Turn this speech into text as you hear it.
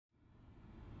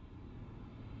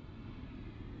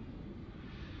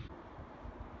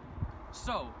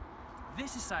So,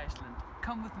 this is Iceland.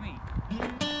 Come with me.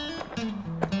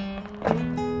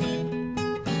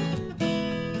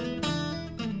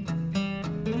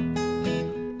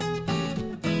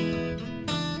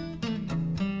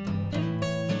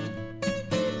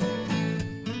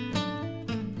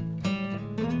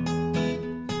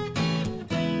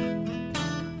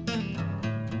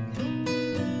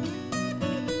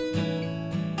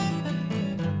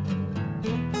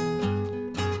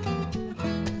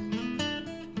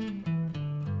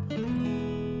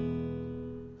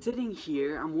 Sitting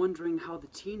here, I'm wondering how the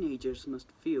teenagers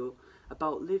must feel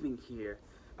about living here.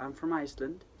 I'm from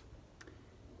Iceland,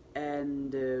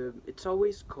 and it's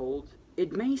always cold.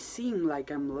 It may seem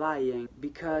like I'm lying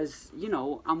because, you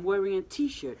know, I'm wearing a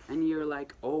t-shirt and you're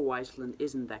like, oh, Iceland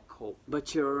isn't that cold.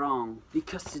 But you're wrong,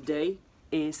 because today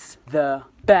is the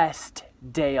best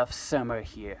day of summer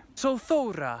here. So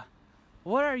Thora,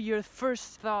 what are your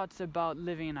first thoughts about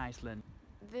living in Iceland?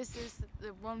 This is the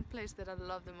one place that I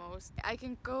love the most. I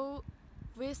can go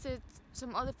visit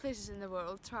some other places in the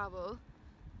world, travel,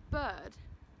 but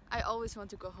I always want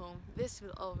to go home. This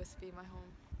will always be my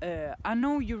home. I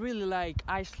know you really like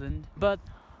Iceland, but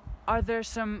are there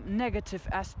some negative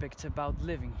aspects about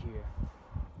living here?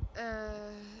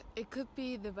 It could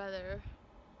be the weather,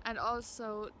 and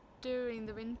also during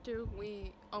the winter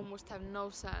we almost have no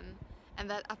sun, and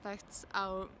that affects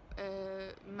our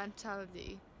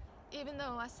mentality. Even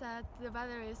though I said the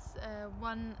weather is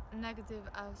one negative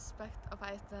aspect of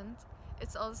Iceland,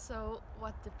 it's also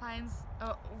what defines,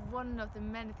 one of the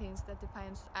many things that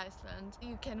defines Iceland.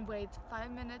 You can wait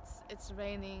 5 minutes, it's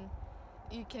raining.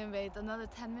 You can wait another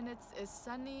 10 minutes, it's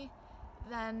sunny.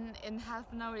 Then in half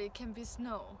an hour it can be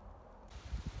snow.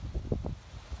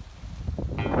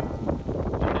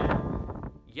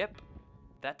 Yep,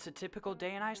 that's a typical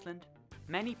day in Iceland.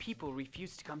 Many people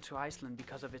refuse to come to Iceland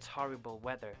because of its horrible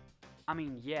weather. I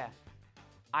mean, yeah,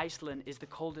 Iceland is the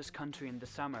coldest country in the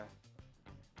summer.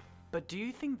 But do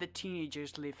you think the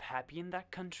teenagers live happy in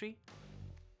that country?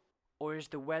 Or is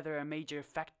the weather a major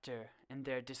factor in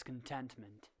their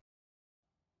discontentment?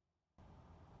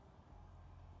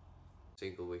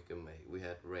 Single week in May, we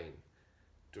had rain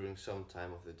during some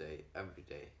time of the day, every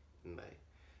day in May.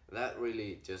 That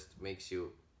really just makes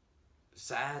you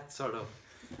sad, sort of.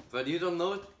 But you don't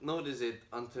notice it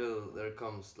until there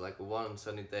comes like one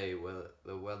sunny day where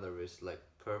the weather is like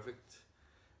perfect.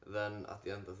 Then at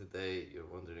the end of the day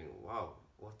you're wondering, wow,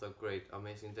 what a great,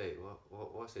 amazing day.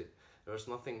 What was it? There was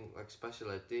nothing like special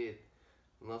I did,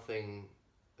 nothing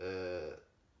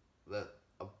that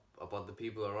about the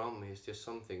people around me. It's just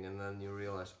something, and then you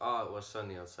realize, it was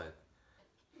sunny outside.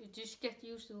 You just get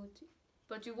used to it,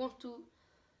 but you want to,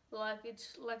 like,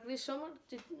 it's like this summer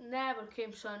it never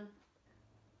came sun.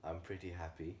 I'm pretty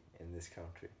happy in this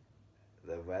country.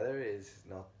 The weather is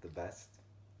not the best,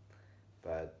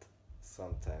 but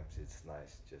sometimes it's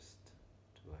nice just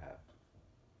to have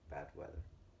bad weather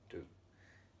too.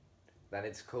 Then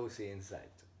it's cozy inside.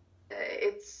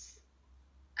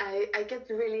 I get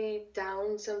really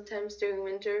down sometimes during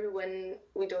winter when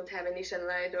we don't have any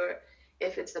sunlight or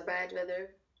if it's the bad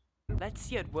weather. Let's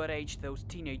see at what age those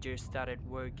teenagers started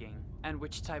working and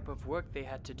which type of work they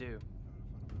had to do.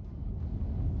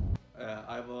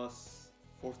 I was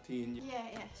 14.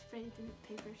 Yeah, sprayed in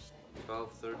the papers.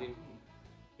 12, 13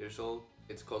 years old.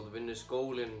 It's called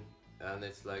Vinnuskólin, and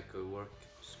it's like a work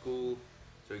school,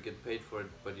 so you get paid for it,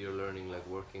 but you're learning like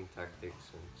working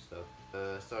tactics and stuff.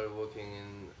 I started working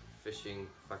in fishing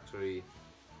factory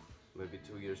maybe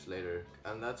 2 years later,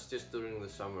 and that's just during the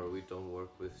summer. We don't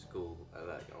work with school at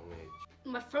that young age.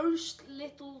 My first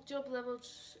little job that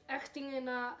was acting in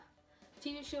a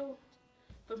TV show,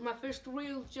 but my first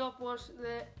real job was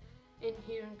in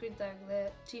here in Grindag,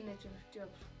 the teenager job.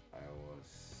 I was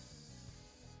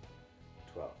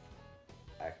 12,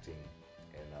 acting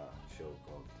in a show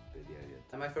called Idiot.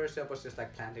 And my first job was just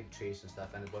like planting trees and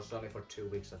stuff, and it was only for 2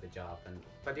 weeks of the job,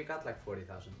 but you got like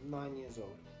 40,000. 9 years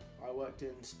old. I worked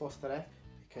in Sportare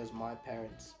because my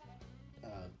parents,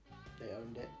 they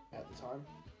owned it at the time,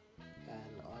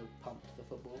 and I pumped the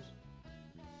footballs.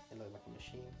 It looked like a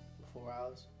machine for 4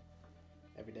 hours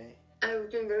every day. I've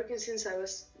been working since I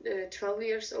was 12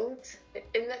 years old.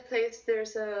 In that place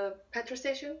there's a petrol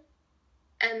station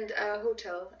and a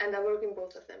hotel, and I work in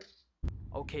both of them.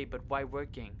 Okay, but why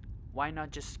working? Why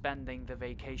not just spending the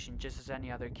vacation just as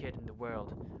any other kid in the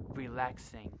world,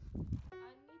 relaxing? I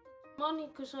needed money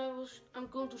because I'm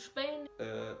going to Spain.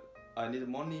 I need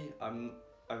money.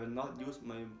 I will not use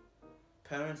my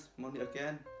parents' money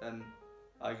again, and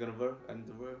I gotta work and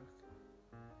work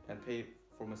and pay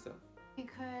for myself.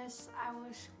 Because I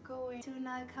was going to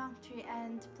another country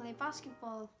and play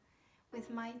basketball with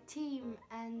my team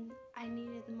and I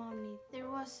needed money. There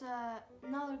was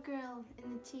another girl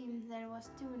in the team that was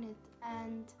doing it,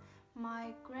 and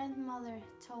my grandmother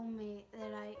told me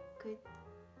that I could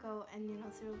go and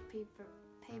throw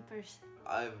papers.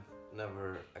 I've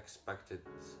never expected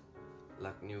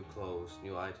like new clothes,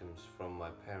 new items from my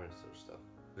parents or stuff.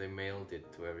 They mailed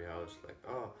it to every house like,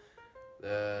 oh,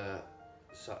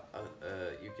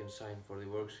 you can sign for the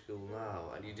work school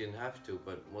now, and you didn't have to,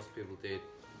 but most people did.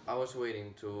 I was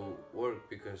waiting to work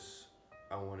because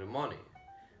I wanted money.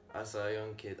 As a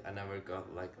young kid, I never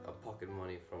got like a pocket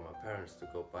money from my parents to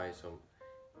go buy some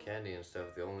candy and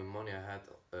stuff. The only money I had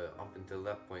up until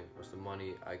that point was the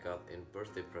money I got in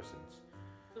birthday presents.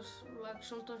 Like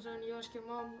sometimes when you ask your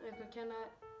mom, like, can I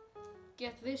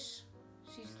get this?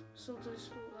 She's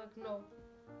sometimes like, no,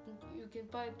 you can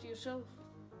buy it yourself.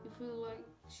 You feel like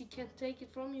she can't take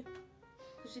it from you,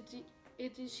 because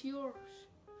it is yours.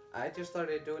 I just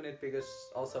started doing it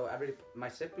because also my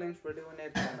siblings were doing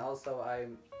it, and also I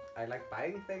like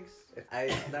buying things.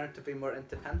 I learned to be more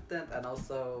independent, and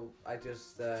also I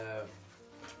just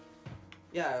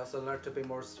I also learned to be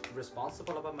more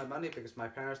responsible about my money, because my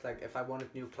parents, like, if I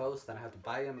wanted new clothes, then I had to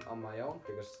buy them on my own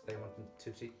because they wanted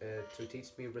to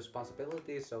teach me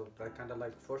responsibility. So that kind of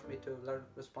like forced me to learn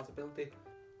responsibility.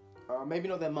 Maybe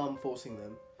not their mum forcing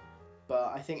them,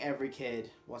 but I think every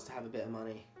kid wants to have a bit of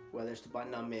money, whether it's to buy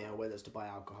nummy or whether it's to buy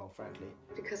alcohol, frankly.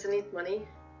 Because I need money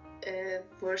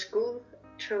for school,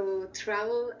 to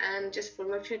travel, and just for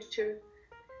my future.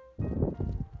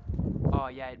 Oh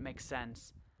yeah, it makes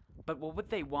sense. But what would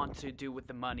they want to do with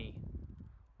the money?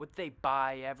 Would they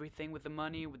buy everything with the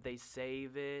money? Would they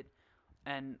save it?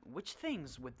 And which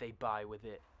things would they buy with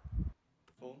it?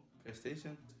 Phone,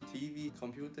 PlayStation, TV,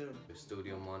 computer.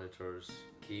 Studio monitors,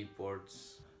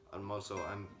 keyboards, and also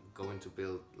I'm going to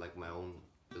build like my own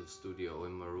little studio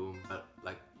in my room.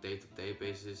 Like day-to-day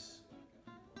basis.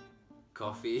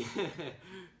 Coffee,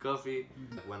 coffee.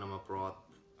 When I'm abroad,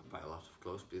 I buy a lot of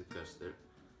clothes because they're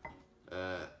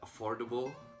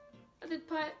affordable. I did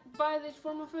buy this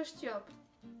for my first job.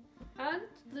 And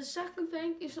the second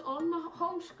thing is on my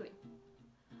home screen.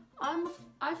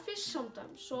 I fish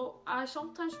sometimes, so I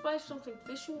sometimes buy something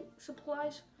fishing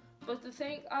supplies. But the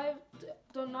thing I've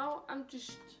done now, I'm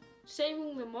just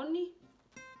saving the money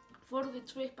for the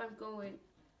trip I'm going,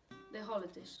 the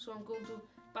holidays. So I'm going to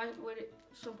buy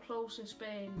some clothes in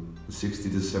Spain. 60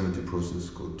 to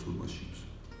 70% go to machines.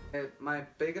 My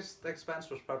biggest expense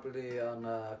was probably on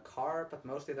a car, but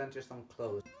mostly then just on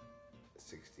clothes.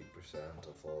 60%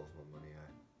 of all of my money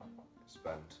I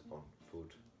spent on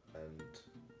food and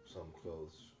some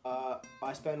clothes.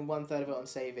 I spend 1/3 of it on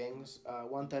savings,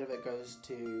 1/3 of it goes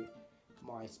to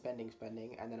my spending,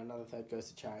 and then another third goes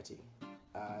to charity,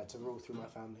 to rule through my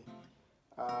family.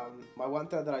 My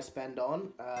 1/3 that I spend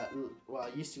on, I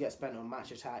used to get spent on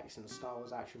match attacks and Star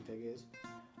Wars action figures.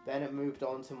 Then it moved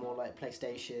on to more like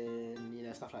PlayStation,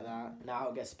 stuff like that. Now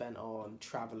it gets spent on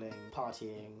traveling,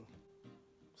 partying,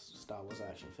 Star Wars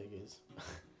action figures,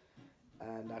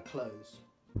 and clothes.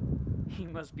 He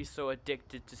must be so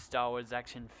addicted to Star Wars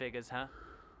action figures, huh?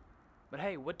 But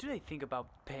hey, what do they think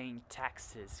about paying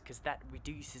taxes? Because that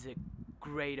reduces a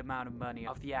great amount of money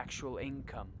of the actual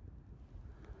income.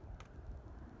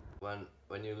 When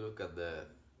you look at the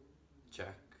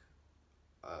check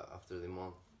after the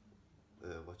month,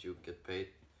 what you get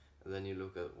paid, and then you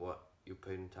look at what you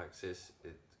paid in taxes,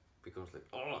 it becomes like,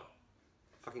 oh,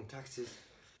 fucking taxes.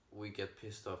 We get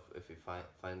pissed off if we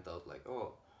find out like,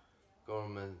 oh,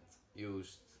 government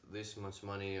used this much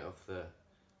money of the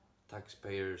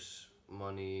taxpayers'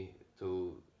 money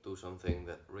to do something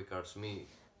that regards me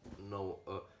in no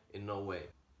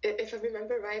way. If I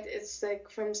remember right, it's like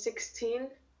from 16,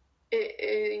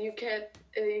 you get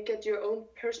your own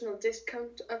personal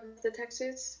discount of the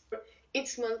taxes.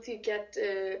 Each month you get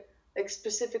like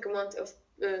specific amount of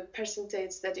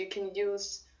percentage that you can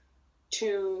use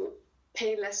to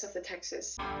pay less of the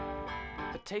taxes.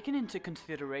 But taking into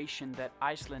consideration that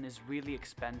Iceland is really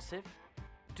expensive,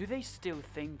 do they still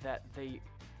think that they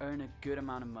earn a good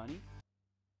amount of money?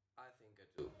 I think I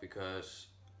do, because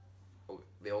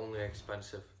the only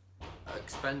expenses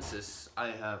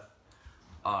I have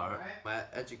are my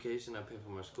education. I pay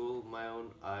for my school, my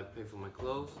own. I pay for my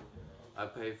clothes. I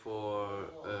pay for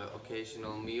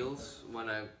occasional meals when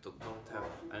I don't have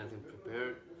anything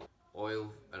prepared.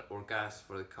 Oil or gas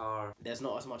for the car. There's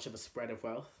not as much of a spread of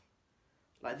wealth.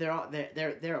 Like there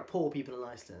are poor people in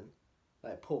Iceland,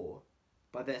 like poor,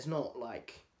 but there's not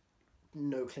like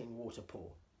no clean water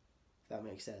poor, if that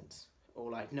makes sense,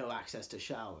 or like no access to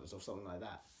showers or something like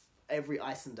that. Every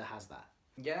Icelander has that.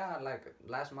 Yeah, like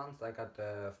last month I got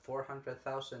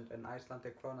 400,000 in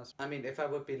Icelandic kronas. I mean, if I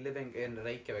would be living in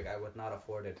Reykjavik, I would not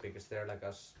afford it because there, like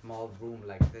a small room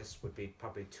like this would be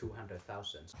probably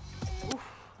 200,000. Oof,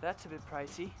 that's a bit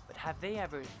pricey. But have they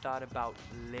ever thought about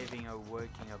living or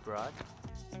working abroad?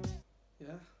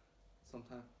 Yeah,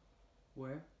 sometime.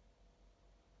 Where?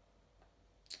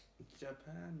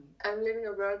 Japan. I'm living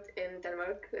abroad in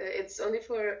Denmark. It's only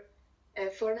for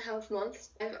 4.5 months.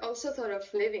 I've also thought of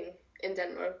living in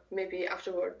Denmark, maybe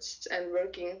afterwards, and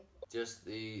working. Just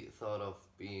the thought of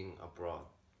being abroad,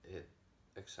 it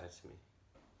excites me.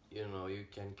 You know, you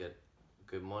can get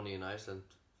good money in Iceland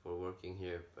for working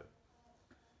here, but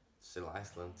still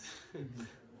Iceland.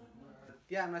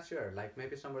 Yeah, I'm not sure. Like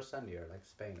maybe somewhere sunnier, like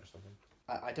Spain or something.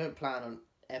 I don't plan on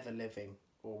ever living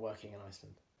or working in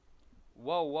Iceland.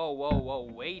 Whoa, whoa, whoa, whoa,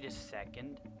 wait a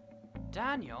second.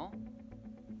 Daniel,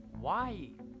 why?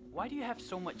 Why do you have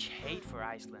so much hate for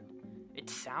Iceland? It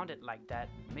sounded like that.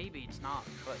 Maybe it's not,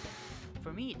 but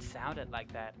for me it sounded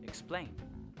like that. Explain.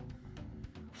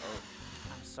 Oh,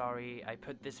 I'm sorry, I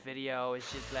put this video.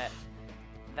 It's just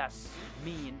that's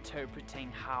me interpreting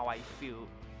how I feel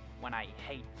when I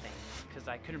hate things, because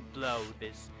I couldn't blow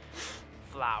this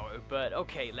flower. But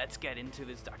okay, let's get into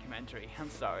this documentary. I'm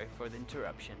sorry for the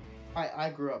interruption. I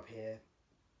grew up here,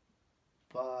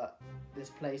 but this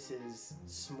place is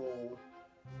small,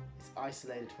 it's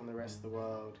isolated from the rest of the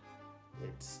world,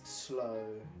 it's slow,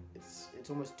 it's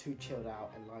almost too chilled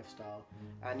out in lifestyle,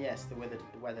 and yes, the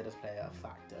weather does play a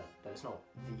factor, but it's not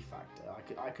the factor.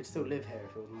 I could still live here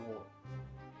if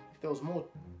there was more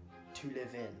to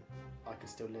live in. I could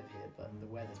still live here, but the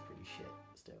weather's pretty shit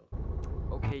still.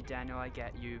 Okay, Daniel, I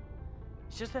get you.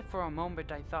 It's just that for a moment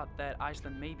I thought that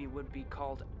Iceland maybe would be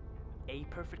called a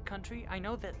perfect country. I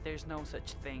know that there's no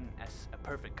such thing as a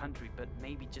perfect country, but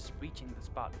maybe just reaching the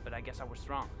spot. But I guess I was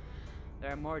wrong.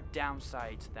 There are more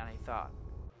downsides than I thought.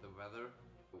 The weather,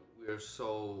 we're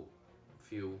so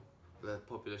few, the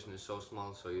population is so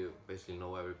small, so you basically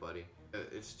know everybody.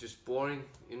 It's just boring,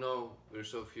 you know, we're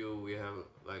so few, we have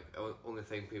like, only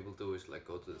thing people do is like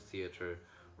go to the theater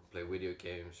or play video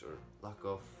games, or lack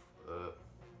of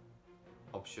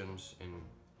options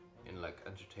in like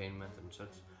entertainment and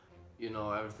such. You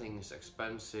know, everything is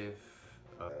expensive.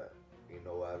 You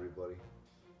know everybody.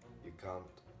 You can't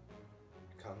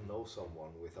know someone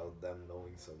without them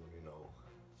knowing someone you know.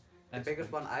 The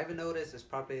biggest one I've noticed is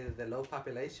probably the low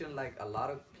population. Like a lot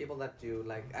of people that you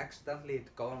like accidentally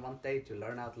go on one date, you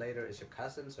learn out later is your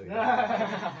cousin. So you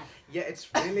yeah, it's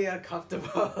really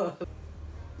uncomfortable.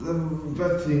 The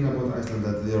bad thing about Iceland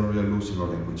that they are really losing our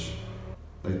language.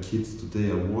 Like kids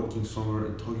today are walking somewhere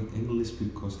and talking English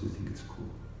because they think it's cool.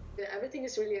 Everything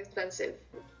is really expensive.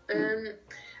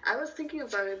 I was thinking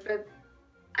about it, but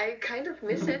I kind of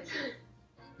miss it.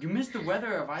 You miss the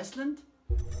weather of Iceland?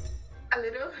 A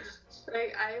little.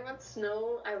 Like, I want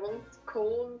snow, I want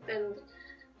cold, and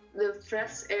the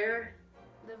fresh air.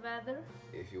 The weather.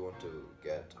 If you want to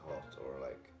get hot or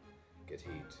like get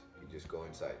heat, you just go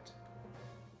inside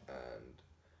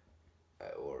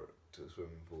and or to a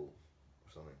swimming pool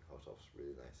or something. Hot tub's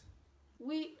really nice.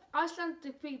 We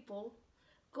Icelandic people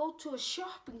go to a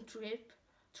shopping trip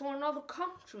to another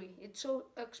country. It's so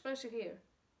expensive here.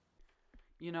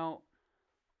 You know,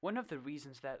 one of the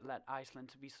reasons that led Iceland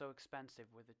to be so expensive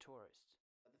were the tourists.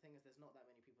 But the thing is, there's not that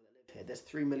many people that live here. There's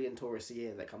 3 million tourists a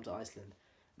year that come to Iceland,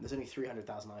 and there's only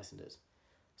 300,000 Icelanders.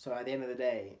 So at the end of the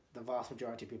day, the vast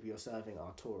majority of people you're serving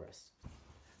are tourists.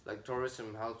 Like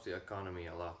tourism helps the economy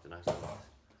a lot in Iceland.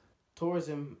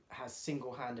 Tourism has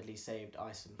single-handedly saved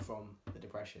Iceland from the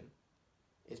depression.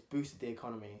 It's boosted the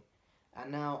economy, and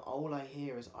now all I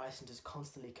hear is Icelanders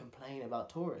constantly complain about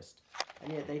tourists,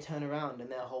 and yet they turn around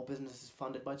and their whole business is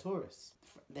funded by tourists.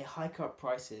 They hike up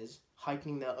prices,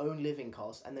 hiking their own living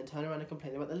costs, and then turn around and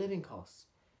complain about the living costs.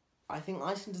 I think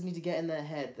Icelanders need to get in their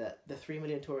head that the 3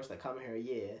 million tourists that come here a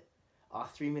year are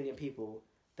 3 million people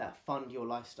that fund your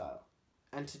lifestyle.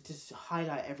 And to just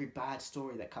highlight every bad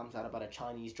story that comes out about a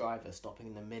Chinese driver stopping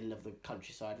in the middle of the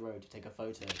countryside road to take a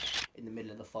photo in the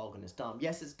middle of the fog, and it's dumb.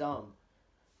 Yes, it's dumb.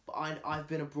 But I've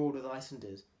been abroad with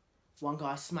Icelanders. One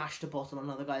guy smashed a bottle on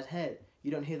another guy's head.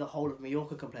 You don't hear the whole of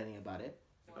Mallorca complaining about it.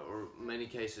 Or many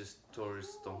cases,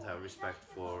 tourists don't have respect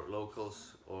for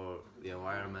locals or the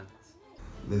environment.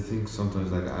 They think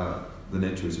sometimes like the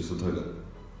nature is just a toilet.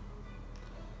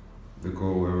 They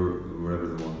go wherever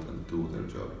they want and do their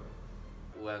job.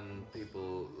 When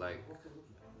people like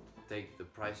take the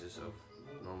prices of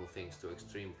normal things to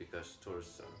extreme because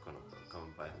tourists are gonna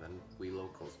come by, and then we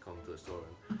locals come to the store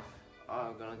and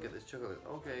I'm gonna get this chocolate.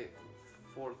 Okay,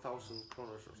 4,000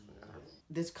 kroners or something.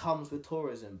 this comes with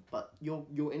tourism, but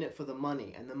you're in it for the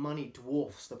money, and the money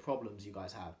dwarfs the problems you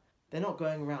guys have. They're not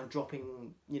going around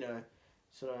dropping, you know,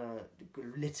 sort of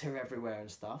litter everywhere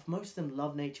and stuff. Most of them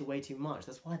love nature way too much.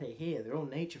 That's why they're here. They're all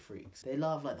nature freaks. They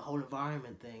love like the whole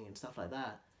environment thing and stuff like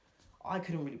that. I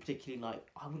couldn't really particularly like.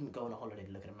 I wouldn't go on a holiday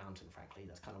to look at a mountain. Frankly,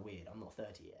 that's kind of weird. I'm not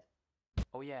 30 yet.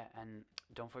 Oh yeah, and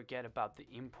don't forget about the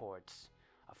imports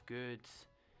of goods,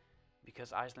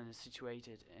 because Iceland is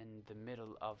situated in the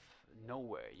middle of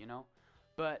nowhere, you know.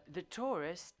 But the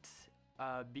tourists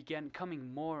began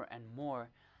coming more and more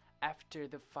after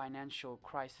the financial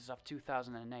crisis of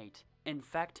 2008. In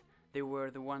fact, they were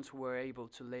the ones who were able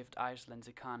to lift Iceland's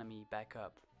economy back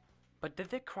up. But did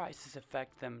the crisis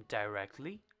affect them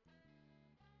directly?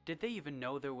 Did they even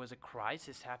know there was a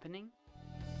crisis happening?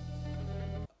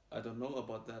 I don't know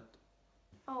about that.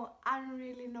 Oh, I don't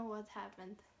really know what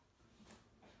happened.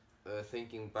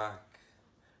 Thinking back,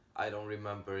 I don't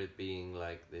remember it being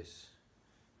like this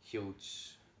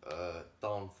huge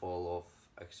downfall of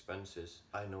expenses.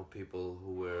 I know people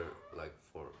who were like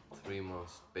for 3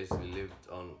 months basically lived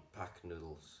on pack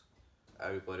noodles.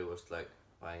 Everybody was like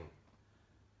buying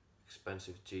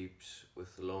expensive jeeps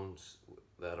with loans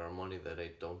that are money that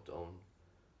they don't own,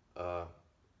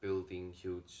 building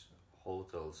huge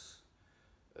hotels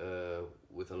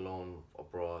with a loan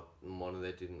abroad, money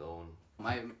they didn't own.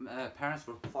 My parents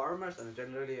were farmers, and it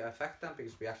didn't really affect them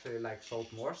because we actually like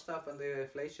sold more stuff in the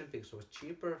inflation because it was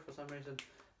cheaper for some reason.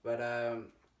 But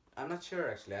I'm not sure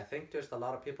actually. I think there's a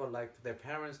lot of people like their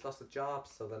parents lost their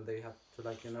jobs, so then they have to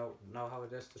like know how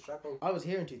it is to struggle. I was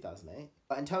here in 2008.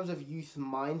 But in terms of youth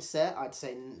mindset, I'd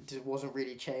say it wasn't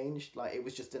really changed. Like it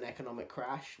was just an economic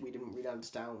crash. We didn't really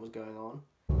understand what was going on.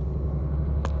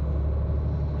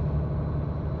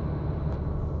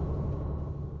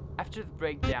 After the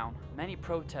breakdown, many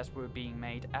protests were being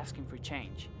made asking for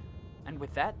change, and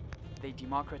with that, they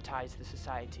democratized the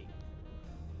society.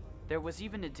 There was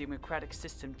even a democratic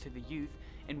system to the youth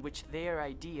in which their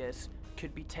ideas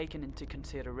could be taken into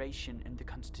consideration in the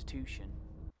constitution.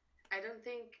 I don't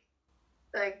think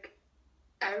like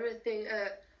everything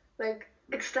like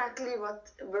exactly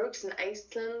what works in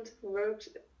Iceland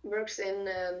works in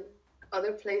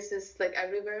other places, like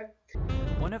everywhere.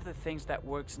 One of the things that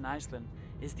works in Iceland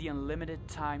is the unlimited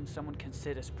time someone can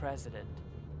sit as president.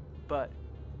 But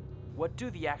what do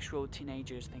the actual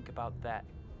teenagers think about that?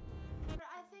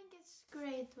 I think it's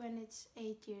great when it's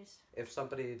 8 years. If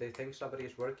they think somebody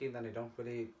is working, then they don't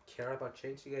really care about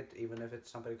changing it, even if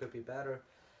somebody could be better.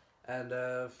 And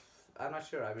I'm not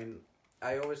sure. I mean,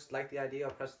 I always like the idea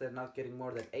of president not getting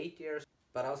more than 8 years,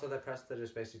 but also the president is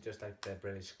basically just like the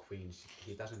British Queen.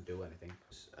 He doesn't do anything.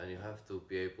 And you have to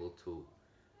be able to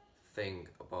think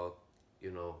about,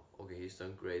 you know, okay, he's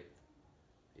done great.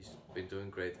 He's been doing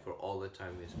great for all the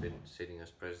time he's been sitting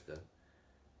as president.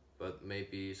 But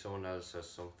maybe someone else has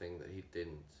something that he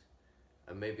didn't.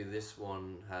 And maybe this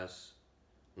one has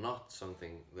not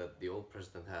something that the old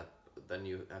president had. But then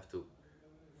you have to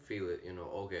feel it, you know,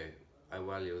 okay, I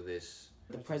value this.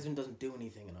 The president doesn't do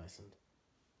anything in Iceland.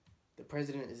 The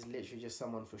president is literally just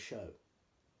someone for show.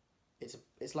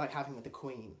 It's like having the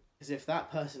Queen. Because if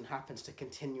that person happens to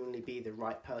continually be the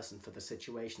right person for the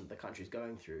situation that the country's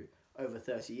going through over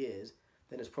 30 years,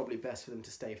 then it's probably best for them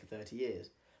to stay for 30 years.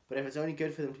 But if it's only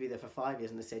good for them to be there for 5 years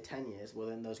and they stay 10 years, well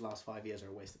then those last 5 years are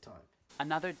a waste of time.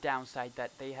 Another downside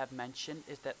that they have mentioned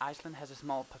is that Iceland has a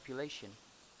small population.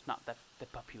 Not that the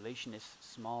population is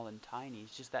small and tiny,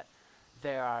 it's just that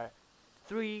there are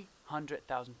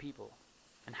 300,000 people.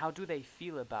 And how do they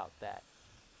feel about that?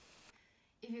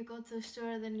 If you go to the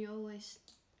store, then you always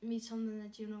meet someone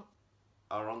that you know.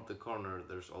 Around the corner,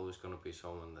 there's always going to be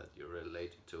someone that you're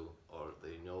related to or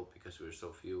they know because we're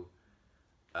so few.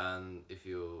 And if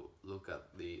you look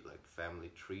at the like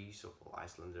family trees of all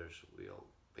Icelanders, we all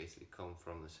basically come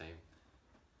from the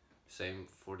same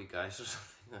 40 guys or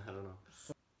something. I don't know.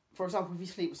 For example, if you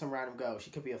sleep with some random girl, she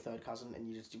could be your third cousin and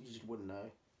you just wouldn't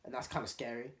know. And that's kind of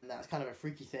scary. And that's kind of a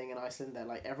freaky thing in Iceland that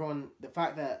like everyone, the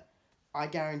fact that I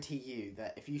guarantee you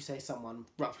that if you say someone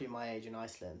roughly my age in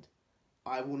Iceland,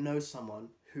 I will know someone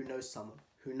who knows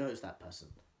that person.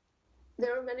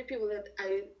 There are many people that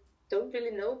I don't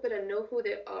really know, but I know who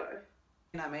they are.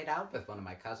 I made out with one of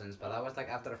my cousins, but I was like,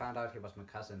 after I found out he was my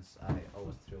cousin, I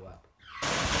always threw up.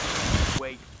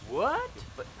 Wait, what?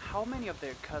 But how many of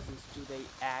their cousins do they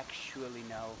actually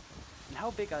know? And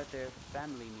how big are their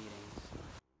family meetings?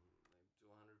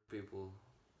 200 people.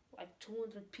 Like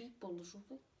 200 people or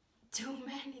something. Too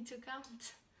many to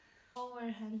count. Over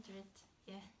 100,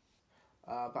 yeah.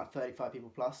 About 35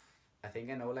 people plus. I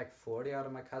think I know like 40 out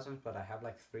of my cousins, but I have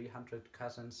like 300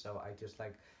 cousins, so I just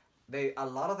like a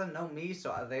lot of them know me,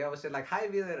 so they always say like, "Hi,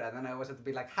 Vidar," and then I always have to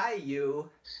be like, "Hi, you."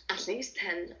 At least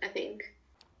 10, I think.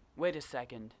 Wait a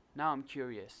second, now I'm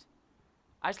curious.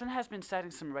 Iceland has been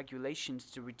setting some regulations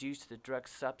to reduce the drug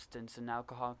substance and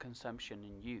alcohol consumption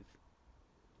in youth.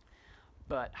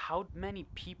 But how many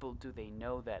people do they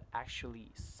know that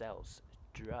actually sells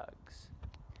drugs?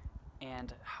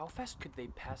 And how fast could they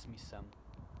pass me some?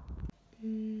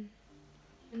 In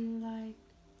like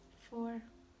 4,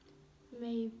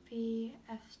 maybe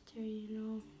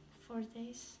after 4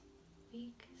 days,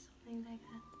 week, something like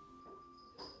that.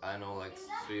 I know like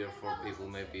 3 or 4 people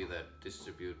maybe that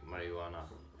distribute marijuana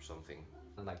or something.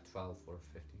 And like 12 or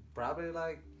 15. Probably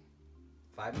like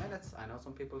 5 minutes. I know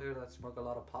some people here that smoke a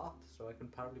lot of pot, so I can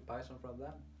probably buy some from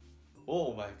them.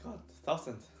 Oh my god,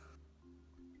 1,000.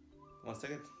 1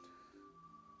 second.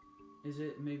 Is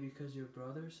it maybe because your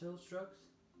brother sells drugs?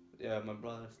 Yeah, my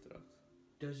brother's drugs.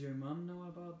 Does your mom know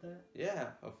about that?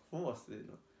 Yeah, of course they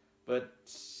know. But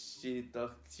she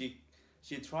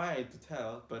tried to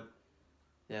tell, but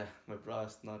yeah, my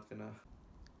brother's not gonna.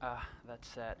 Ah, that's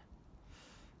sad.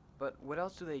 But what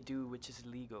else do they do which is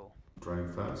illegal?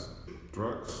 Driving fast,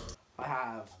 drugs. I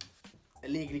have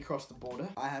illegally crossed the border.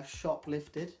 I have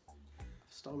shoplifted,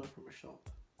 stolen from a shop.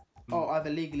 Oh, I've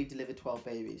illegally delivered 12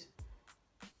 babies.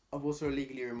 I've also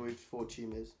illegally removed 4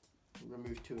 tumours,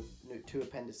 removed two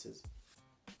appendices.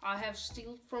 I have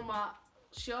steal from a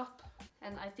shop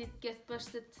and I did get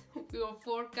busted. We were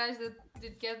 4 guys that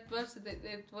did get busted.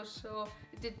 It was so...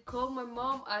 I did call my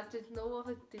mom, I didn't know of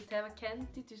it. Did have a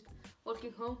candy just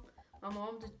walking home. My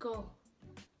mom did call.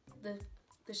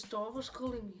 The store was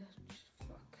calling me.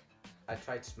 Fuck. I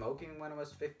tried smoking when I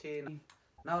was 15.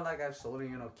 Now like I've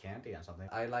stolen, candy and something.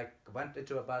 I like went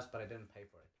into a bus but I didn't pay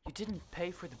for it. You didn't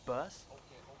pay for the bus?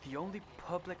 The only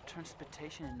public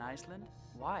transportation in Iceland?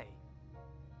 Why?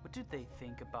 What did they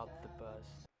think about the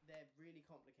bus? They're really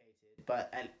complicated.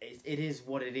 But it is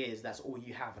what it is. That's all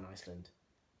you have in Iceland.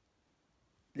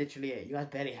 Literally it. You guys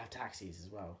barely have taxis as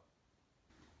well.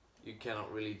 You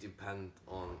cannot really depend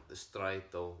on the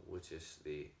Strætó, which is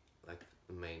the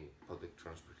main public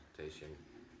transportation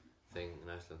thing in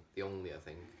Iceland. The only, I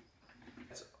think.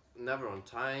 It's never on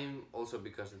time, also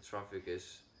because the traffic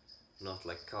is not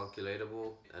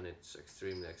calculatable and it's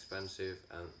extremely expensive,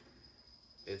 and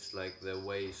it's like the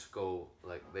ways go,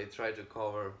 they try to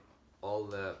cover all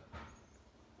the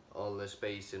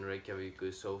space in Reykjavik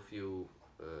with so few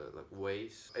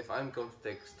ways. If I'm going to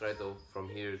take Strætó from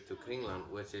here to Kringland,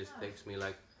 which takes me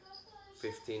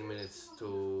 15 minutes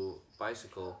to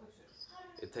bicycle,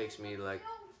 it takes me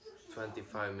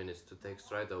 25 minutes to take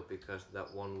Strætó because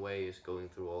that one way is going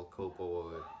through all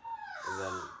Kópavogur and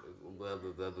then blah,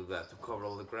 blah, blah, blah, blah, to cover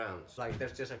all the grounds.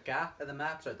 There's just a gap in the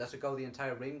map, so it doesn't go the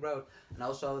entire ring road, and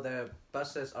also the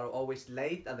buses are always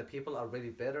late and the people are really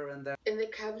bitter in there. In the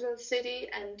capital city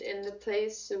and in the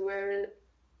place where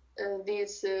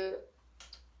these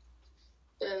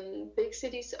big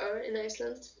cities are in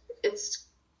Iceland, it's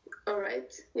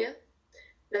alright, yeah.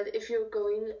 But if you're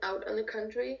going out on the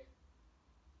country,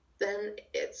 then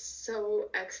it's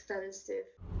so expensive.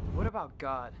 What about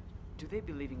God? Do they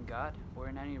believe in God or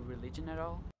in any religion at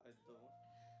all? I don't.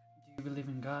 Do you believe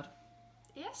in God?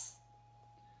 Yes.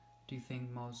 Do you think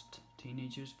most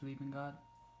teenagers believe in God?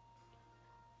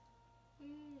 No,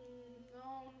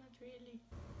 not really.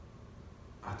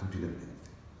 I don't believe in anything.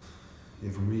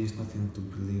 Yeah, for me it's nothing to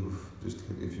believe. Just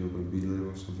if you're going to believe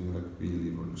on something,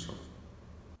 believe on yourself.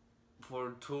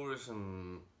 For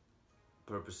tourism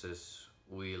purposes,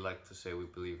 we like to say we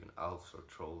believe in elves or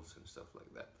trolls and stuff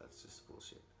like that. That's just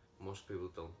bullshit. Most people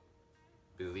don't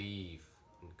believe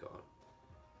in God,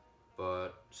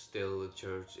 but still the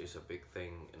church is a big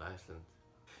thing in Iceland.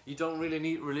 You don't really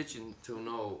need religion to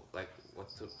know what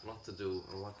not to do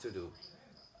and what to do,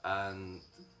 and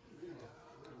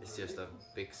it's just a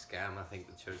big scam, I think,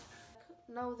 the church.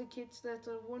 Now the kids that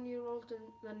are 1 year older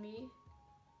than me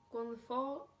go in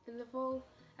the fall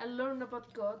and learn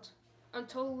about God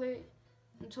until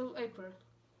April.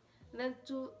 And then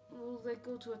will they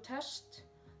go to a test.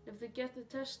 If they get the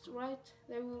test right,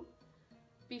 they will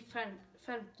be found.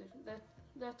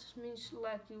 That means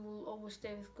you will always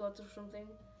stay with God or something.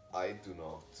 I do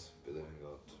not believe in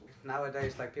God.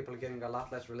 Nowadays, people are getting a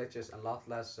lot less religious and a lot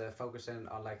less focusing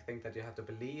on things that you have to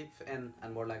believe in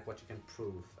and more what you can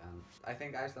prove. And I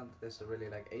think Iceland is a really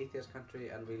atheist country,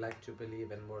 and we like to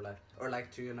believe in more to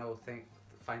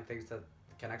find things that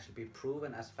can actually be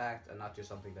proven as fact and not just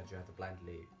something that you have to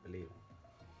blindly believe in.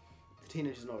 The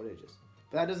teenagers are not religious.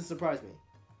 But that doesn't surprise me.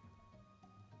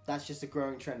 That's just a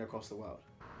growing trend across the world.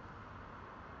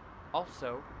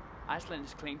 Also, Iceland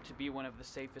is claimed to be one of the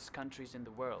safest countries in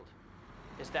the world.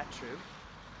 Is that true?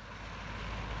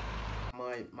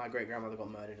 my great grandmother got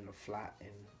murdered in a flat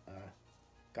in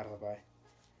Garabay.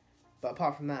 But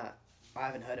apart from that, I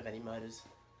haven't heard of any murders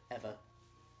ever.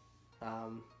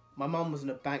 My mum was in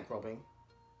a bank robbing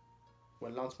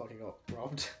when Landsparken got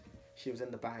robbed. She was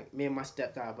in the bank. Me and my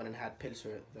stepdad went and had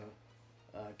pilsner at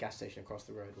the gas station across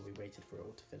the road while we waited for it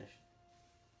all to finish.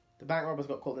 The bank robbers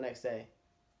got caught the next day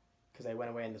because they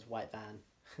went away in this white van.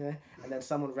 And then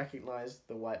someone recognised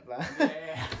the white van.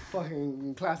 Yeah.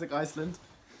 Fucking classic Iceland.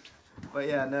 But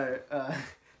yeah, no.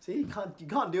 See, you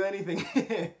can't do anything.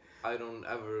 I don't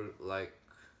ever like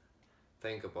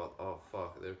think about, oh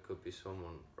fuck, there could be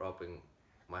someone robbing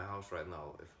my house right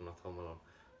now if I'm not home alone.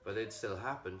 But it still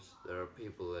happens. There are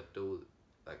people that do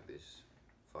like these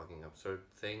fucking absurd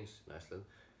things in Iceland.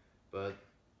 But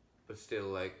still,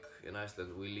 like in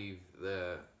Iceland we leave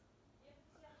the,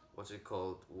 what's it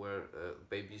called, where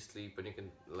babies sleep and you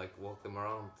can like walk them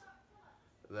around.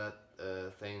 That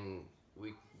thing,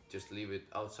 we just leave it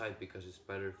outside because it's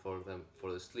better for them,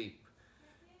 for the sleep.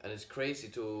 And it's crazy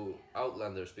to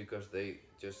Outlanders because they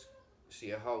just see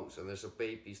a house and there's a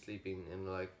baby sleeping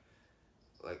in like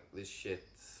this shit,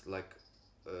 like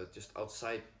just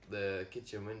outside the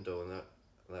kitchen window, and they're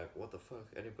like, what the fuck,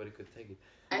 anybody could take it.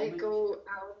 I go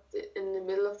out in the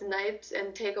middle of the night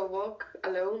and take a walk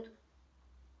alone,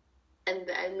 and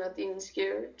I'm not even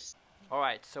scared.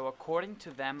 Alright, so according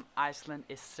to them, Iceland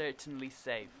is certainly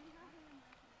safe.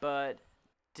 But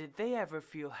did they ever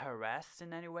feel harassed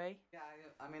in any way? Yeah,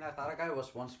 I mean, I thought a guy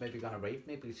was once maybe gonna rape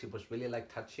me because he was really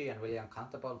like touchy and really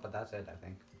uncomfortable, but that's it, I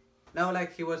think. No,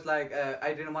 like he was like,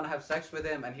 I didn't want to have sex with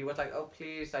him, and he was like, oh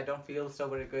please, I don't feel so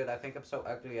very good, I think I'm so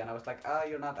ugly, and I was like, ah,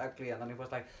 you're not ugly, and then he was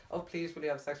like, oh please, will you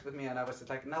have sex with me, and I was just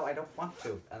like, no, I don't want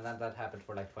to, and then that happened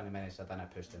for like 20 minutes, and then I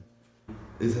pushed him.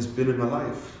 It has been in my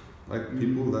life, like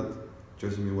people that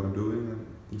judging me what I'm doing and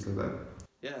things like that.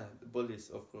 Yeah, the bullies,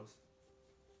 of course.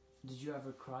 Did you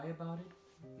ever cry about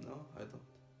it? No, I don't.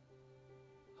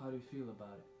 How do you feel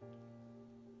about it?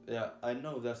 Yeah, I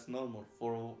know that's normal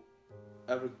for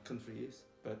every country is,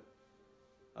 but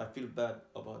I feel bad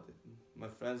about it. My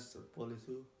friends are bullied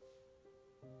too.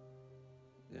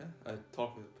 Yeah, I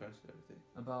talk with the parents and everything.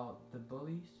 About the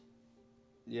bullies?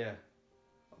 Yeah,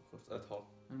 of course, I talk.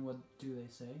 And what do they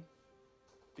say?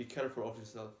 Be careful of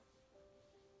yourself.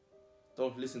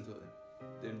 Don't listen to them.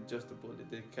 They're just a bully.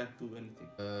 They can't do anything.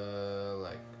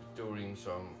 Like during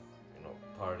some,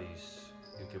 parties,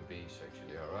 you can be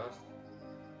sexually harassed.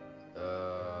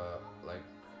 Like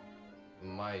in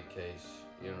my case,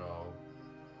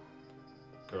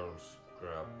 girls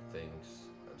grab things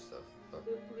and stuff. But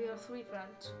We are three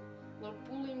friends. We're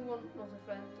bullying one of the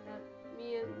friends, and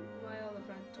me and my other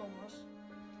friend Thomas,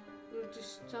 we were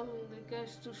just telling the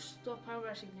guys to stop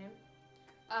harassing him.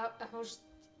 I was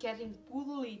getting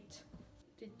bullied.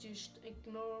 They just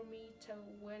ignore me, tell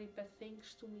very bad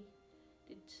things to me.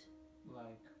 Like?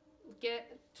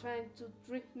 Trying to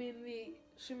drink me in the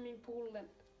swimming pool and...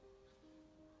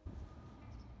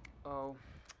 Oh,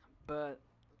 but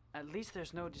at least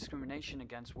there's no discrimination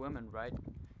against women, right?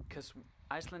 Because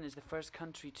Iceland is the first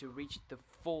country to reach the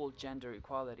full gender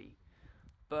equality.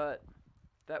 But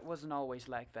that wasn't always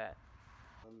like that.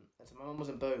 And so my mum was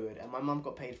in Bowood, and my mum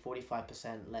got paid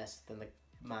 45% less than the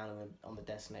man on the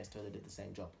desk next to her that did the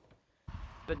same job.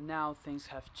 But now things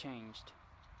have changed.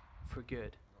 For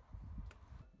good.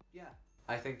 Yeah.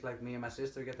 I think like me and my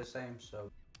sister get the same,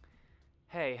 so...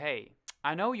 Hey,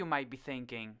 I know you might be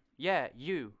thinking, yeah,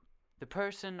 you, the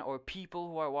person or people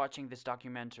who are watching this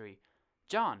documentary.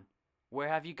 John, where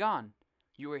have you gone?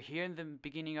 You were here in the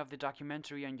beginning of the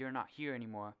documentary and you're not here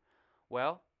anymore.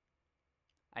 Well,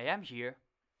 I am here.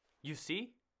 You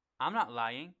see? I'm not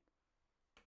lying.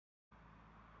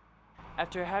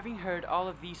 After having heard all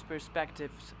of these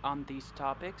perspectives on these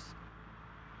topics,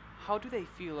 how do they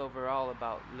feel overall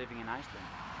about living in Iceland?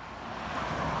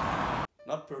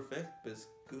 Not perfect, but it's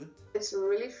good. It's a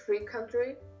really free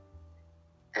country,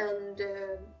 and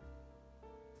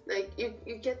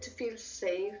you get to feel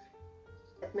safe.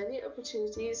 Many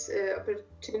opportunities,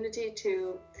 opportunity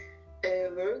to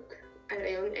work at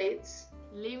a young age.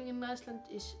 Living in Iceland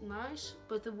is nice,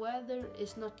 but the weather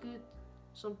is not good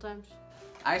sometimes.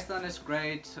 Iceland is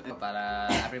great, but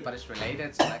everybody's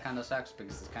related, so that kind of sucks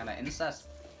because it's kind of incest.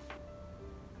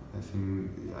 I think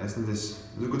Iceland is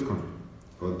a good country,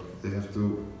 but they have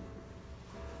to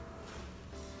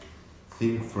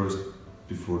think first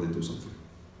before they do something.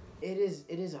 It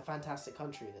is a fantastic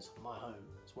country. It's my home.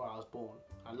 It's where I was born.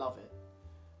 I love it.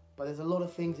 But there's a lot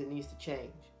of things that needs to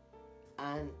change.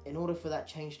 And in order for that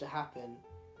change to happen,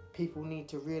 people need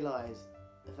to realise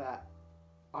that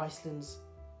Iceland's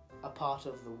a part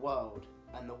of the world,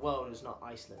 and the world is not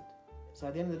Iceland. So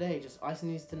at the end of the day, just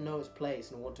Iceland needs to know its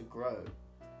place and want to grow,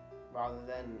 rather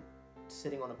than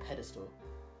sitting on a pedestal,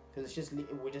 because it's just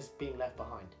we're just being left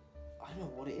behind. I don't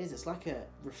know what it is. It's like a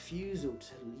refusal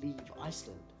to leave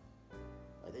Iceland.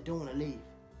 Like they don't want to leave.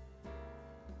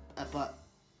 But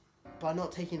by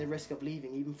not taking the risk of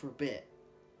leaving, even for a bit,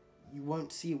 you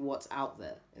won't see what's out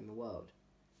there in the world.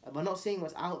 And by not seeing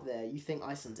what's out there, you think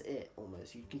Iceland's it,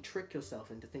 almost. You can trick yourself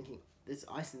into thinking this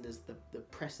Iceland is the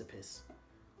precipice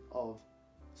of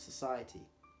society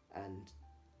and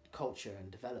culture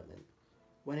and development,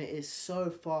 when it is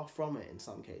so far from it in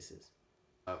some cases.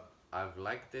 I've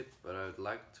liked it, but I would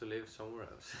like to live somewhere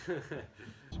else.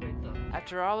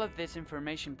 After all of this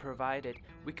information provided,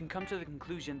 we can come to the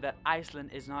conclusion that Iceland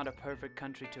is not a perfect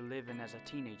country to live in as a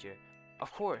teenager.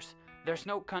 Of course, there's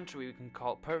no country we can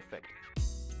call perfect.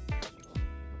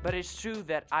 But it's true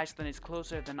that Iceland is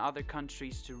closer than other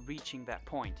countries to reaching that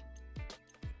point.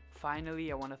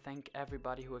 Finally, I want to thank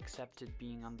everybody who accepted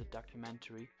being on the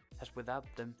documentary, as without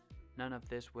them, none of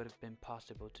this would have been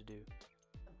possible to do.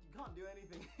 You can't do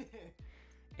anything.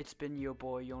 It's been your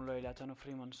boy Jon Löylatan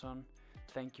Frimansson.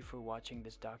 Thank you for watching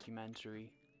this documentary.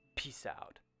 Peace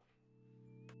out.